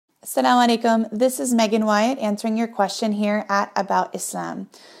Assalamu alaikum. This is Megan Wyatt answering your question here at About Islam.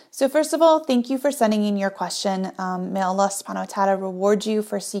 So first of all, thank you for sending in your question. May Allah subhanahu wa ta'ala reward you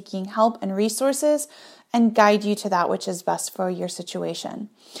for seeking help and resources and guide you to that which is best for your situation.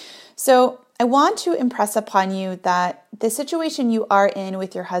 So I want to impress upon you that the situation you are in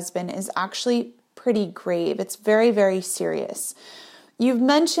with your husband is actually pretty grave. It's very, very serious. You've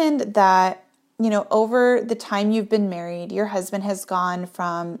mentioned that over the time you've been married, your husband has gone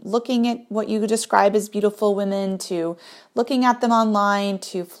from looking at what you describe as beautiful women to looking at them online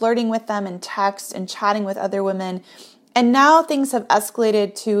to flirting with them in text and chatting with other women. And now things have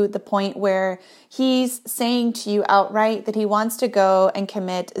escalated to the point where he's saying to you outright that he wants to go and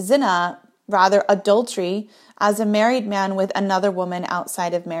commit zina, rather adultery, as a married man with another woman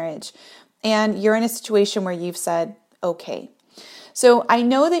outside of marriage. And you're in a situation where you've said, okay. So I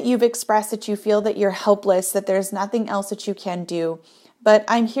know that you've expressed that you feel that you're helpless, that there's nothing else that you can do, but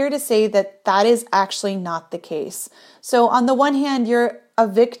I'm here to say that that is actually not the case. So on the one hand, you're a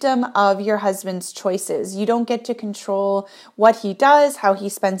victim of your husband's choices. You don't get to control what he does, how he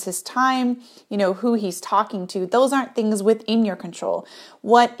spends his time, who he's talking to. Those aren't things within your control.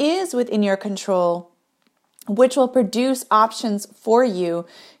 What is within your control, which will produce options for you,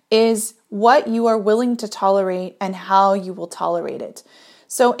 is what you are willing to tolerate and how you will tolerate it.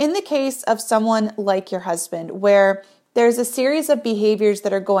 So in the case of someone like your husband, where there's a series of behaviors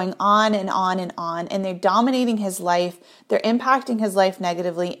that are going on and on and on, and they're dominating his life, they're impacting his life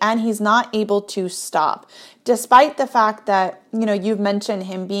negatively, and he's not able to stop. Despite the fact that, you've mentioned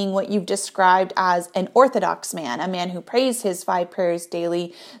him being what you've described as an orthodox man, a man who prays his 5 prayers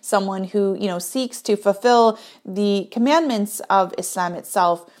daily, someone who, seeks to fulfill the commandments of Islam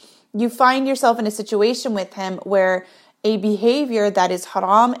itself, you find yourself in a situation with him where a behavior that is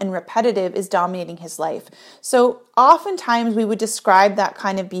haram and repetitive is dominating his life. So oftentimes we would describe that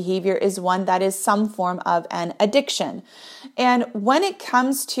kind of behavior as one that is some form of an addiction. And when it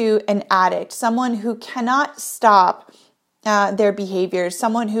comes to an addict, someone who cannot stop their behaviors,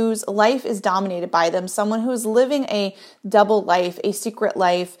 someone whose life is dominated by them, someone who's living a double life, a secret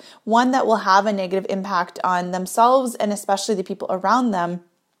life, one that will have a negative impact on themselves and especially the people around them,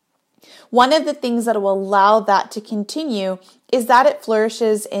 one of the things that will allow that to continue is that it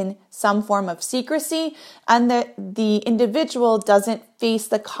flourishes in some form of secrecy and that the individual doesn't face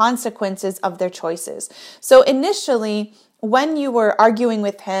the consequences of their choices. So initially, when you were arguing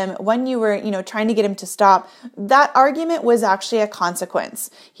with him, when you were, trying to get him to stop, that argument was actually a consequence.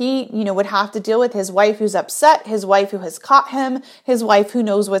 He, would have to deal with his wife who's upset, his wife who has caught him, his wife who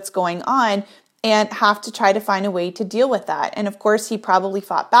knows what's going on, and have to try to find a way to deal with that. And of course, he probably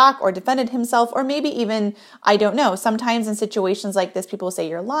fought back or defended himself, or maybe even, I don't know, sometimes in situations like this, people say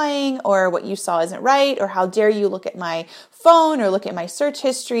you're lying, or what you saw isn't right, or how dare you look at my phone or look at my search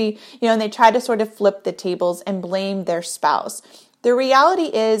history, and they try to sort of flip the tables and blame their spouse. The reality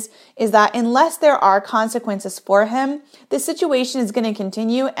is that unless there are consequences for him, the situation is going to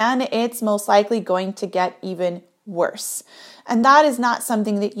continue and it's most likely going to get even worse. And that is not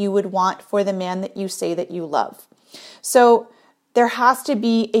something that you would want for the man that you say that you love. So there has to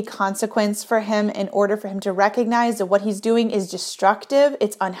be a consequence for him in order for him to recognize that what he's doing is destructive,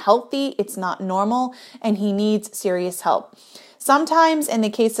 it's unhealthy, it's not normal, and he needs serious help. Sometimes in the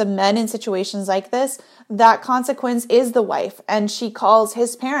case of men in situations like this, that consequence is the wife, and she calls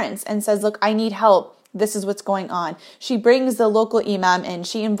his parents and says, look, I need help. This is what's going on. She brings the local imam in.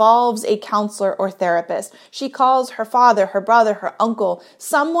 She involves a counselor or therapist. She calls her father, her brother, her uncle,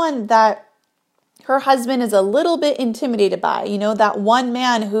 someone that her husband is a little bit intimidated by, that one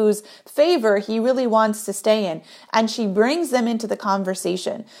man whose favor he really wants to stay in. And she brings them into the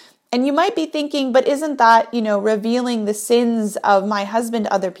conversation. And you might be thinking, but isn't that, revealing the sins of my husband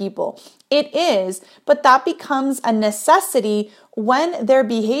to other people? It is, but that becomes a necessity when their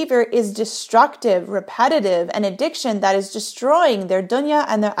behavior is destructive, repetitive, an addiction that is destroying their dunya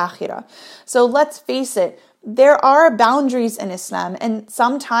and their akhirah. So let's face it, there are boundaries in Islam, and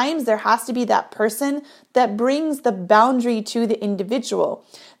sometimes there has to be that person that brings the boundary to the individual.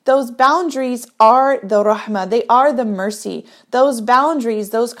 Those boundaries are the rahmah, they are the mercy. Those boundaries,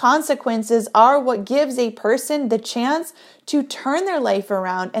 those consequences are what gives a person the chance to turn their life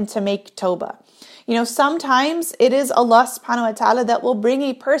around and to make tawbah. Sometimes it is Allah subhanahu wa ta'ala that will bring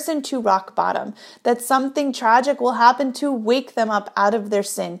a person to rock bottom, that something tragic will happen to wake them up out of their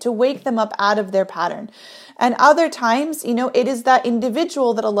sin, to wake them up out of their pattern. And other times, it is that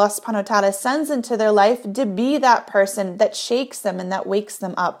individual that Allah subhanahu wa ta'ala sends into their life to be that person that shakes them and that wakes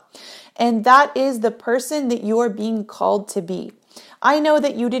them up. And that is the person that you are being called to be. I know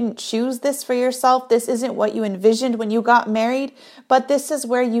that you didn't choose this for yourself. This isn't what you envisioned when you got married, but this is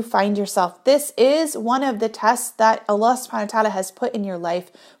where you find yourself. This is one of the tests that Allah subhanahu wa ta'ala has put in your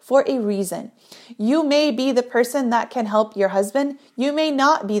life for a reason. You may be the person that can help your husband. You may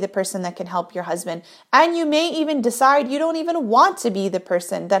not be the person that can help your husband. And you may even decide you don't even want to be the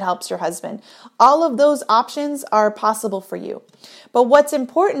person that helps your husband. All of those options are possible for you. But what's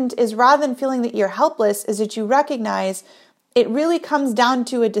important is, rather than feeling that you're helpless, is that you recognize it really comes down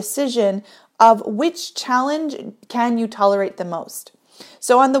to a decision of which challenge can you tolerate the most.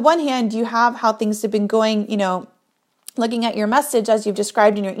 So on the one hand, you have how things have been going, looking at your message as you've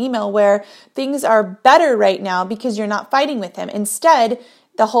described in your email, where things are better right now because you're not fighting with him. Instead,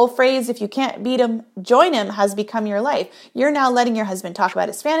 the whole phrase, if you can't beat him, join him, has become your life. You're now letting your husband talk about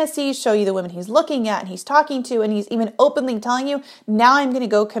his fantasies, show you the women he's looking at and he's talking to, and he's even openly telling you, now I'm going to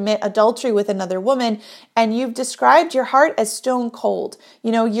go commit adultery with another woman. And you've described your heart as stone cold.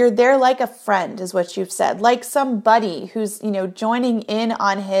 You're there like a friend, is what you've said, like somebody who's, joining in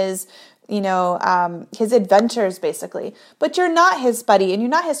on his his adventures, basically. But you're not his buddy and you're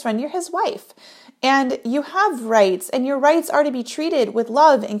not his friend, you're his wife. And you have rights, and your rights are to be treated with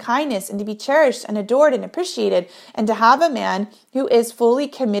love and kindness and to be cherished and adored and appreciated, and to have a man who is fully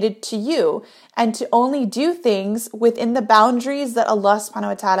committed to you and to only do things within the boundaries that Allah subhanahu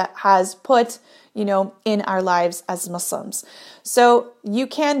wa ta'ala has put in our lives as Muslims. So you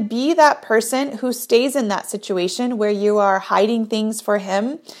can be that person who stays in that situation where you are hiding things for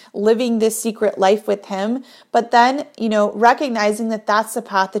him, living this secret life with him, but then, recognizing that that's the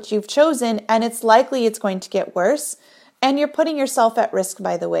path that you've chosen, and it's likely it's going to get worse. And you're putting yourself at risk,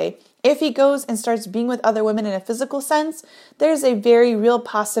 by the way. If he goes and starts being with other women in a physical sense, there's a very real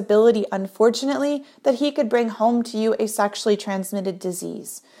possibility, unfortunately, that he could bring home to you a sexually transmitted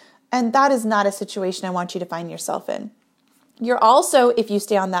disease. And that is not a situation I want you to find yourself in. You're also, if you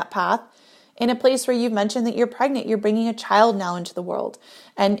stay on that path, in a place where you've mentioned that you're pregnant. You're bringing a child now into the world.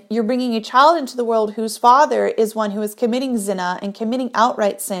 And you're bringing a child into the world whose father is one who is committing zina and committing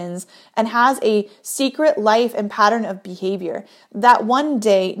outright sins and has a secret life and pattern of behavior that one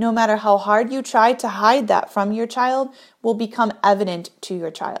day, no matter how hard you try to hide that from your child, will become evident to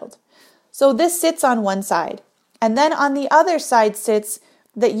your child. So this sits on one side. And then on the other side sits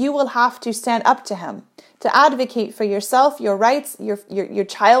that you will have to stand up to him, to advocate for yourself, your rights, your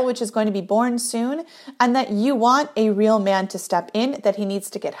child, which is going to be born soon, and that you want a real man to step in, that he needs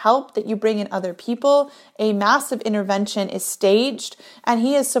to get help, that you bring in other people. A massive intervention is staged, and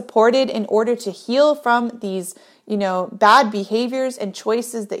he is supported in order to heal from these, bad behaviors and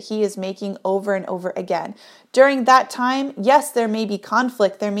choices that he is making over and over again. During that time, yes, there may be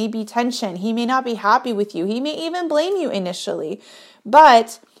conflict, there may be tension. He may not be happy with you. He may even blame you initially.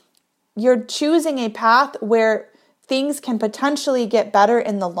 But you're choosing a path where things can potentially get better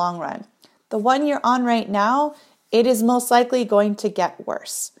in the long run. The one you're on right now, it is most likely going to get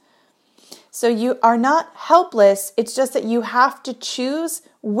worse. So you are not helpless. It's just that you have to choose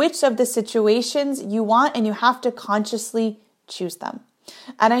which of the situations you want, and you have to consciously choose them.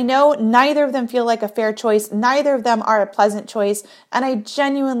 And I know neither of them feel like a fair choice. Neither of them are a pleasant choice. And I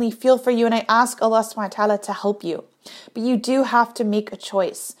genuinely feel for you, and I ask Allah subhanahu wa ta'ala to help you. But you do have to make a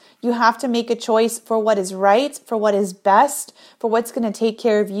choice. You have to make a choice for what is right, for what is best, for what's going to take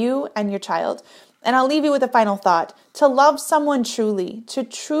care of you and your child. And I'll leave you with a final thought. To love someone truly, to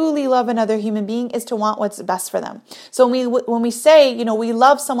truly love another human being, is to want what's best for them. So when we say, we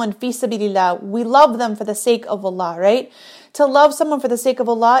love someone fi sabilillah, we love them for the sake of Allah, right? To love someone for the sake of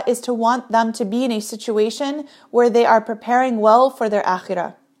Allah is to want them to be in a situation where they are preparing well for their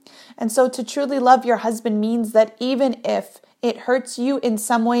akhirah. And so to truly love your husband means that even if it hurts you in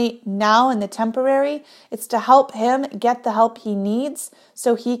some way now in the temporary, it's to help him get the help he needs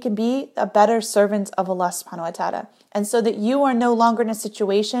so he can be a better servant of Allah subhanahu wa ta'ala. And so that you are no longer in a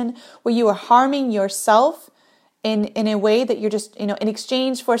situation where you are harming yourself in a way that you're just, in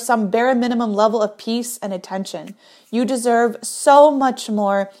exchange for some bare minimum level of peace and attention. You deserve so much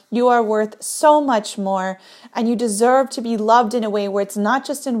more. You are worth so much more. And you deserve to be loved in a way where it's not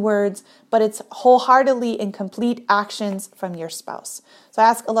just in words, but it's wholeheartedly in complete actions from your spouse. So I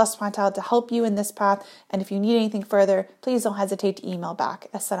ask Allah subhanahu wa ta'ala to help you in this path. And if you need anything further, please don't hesitate to email back.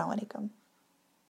 Assalamu alaikum.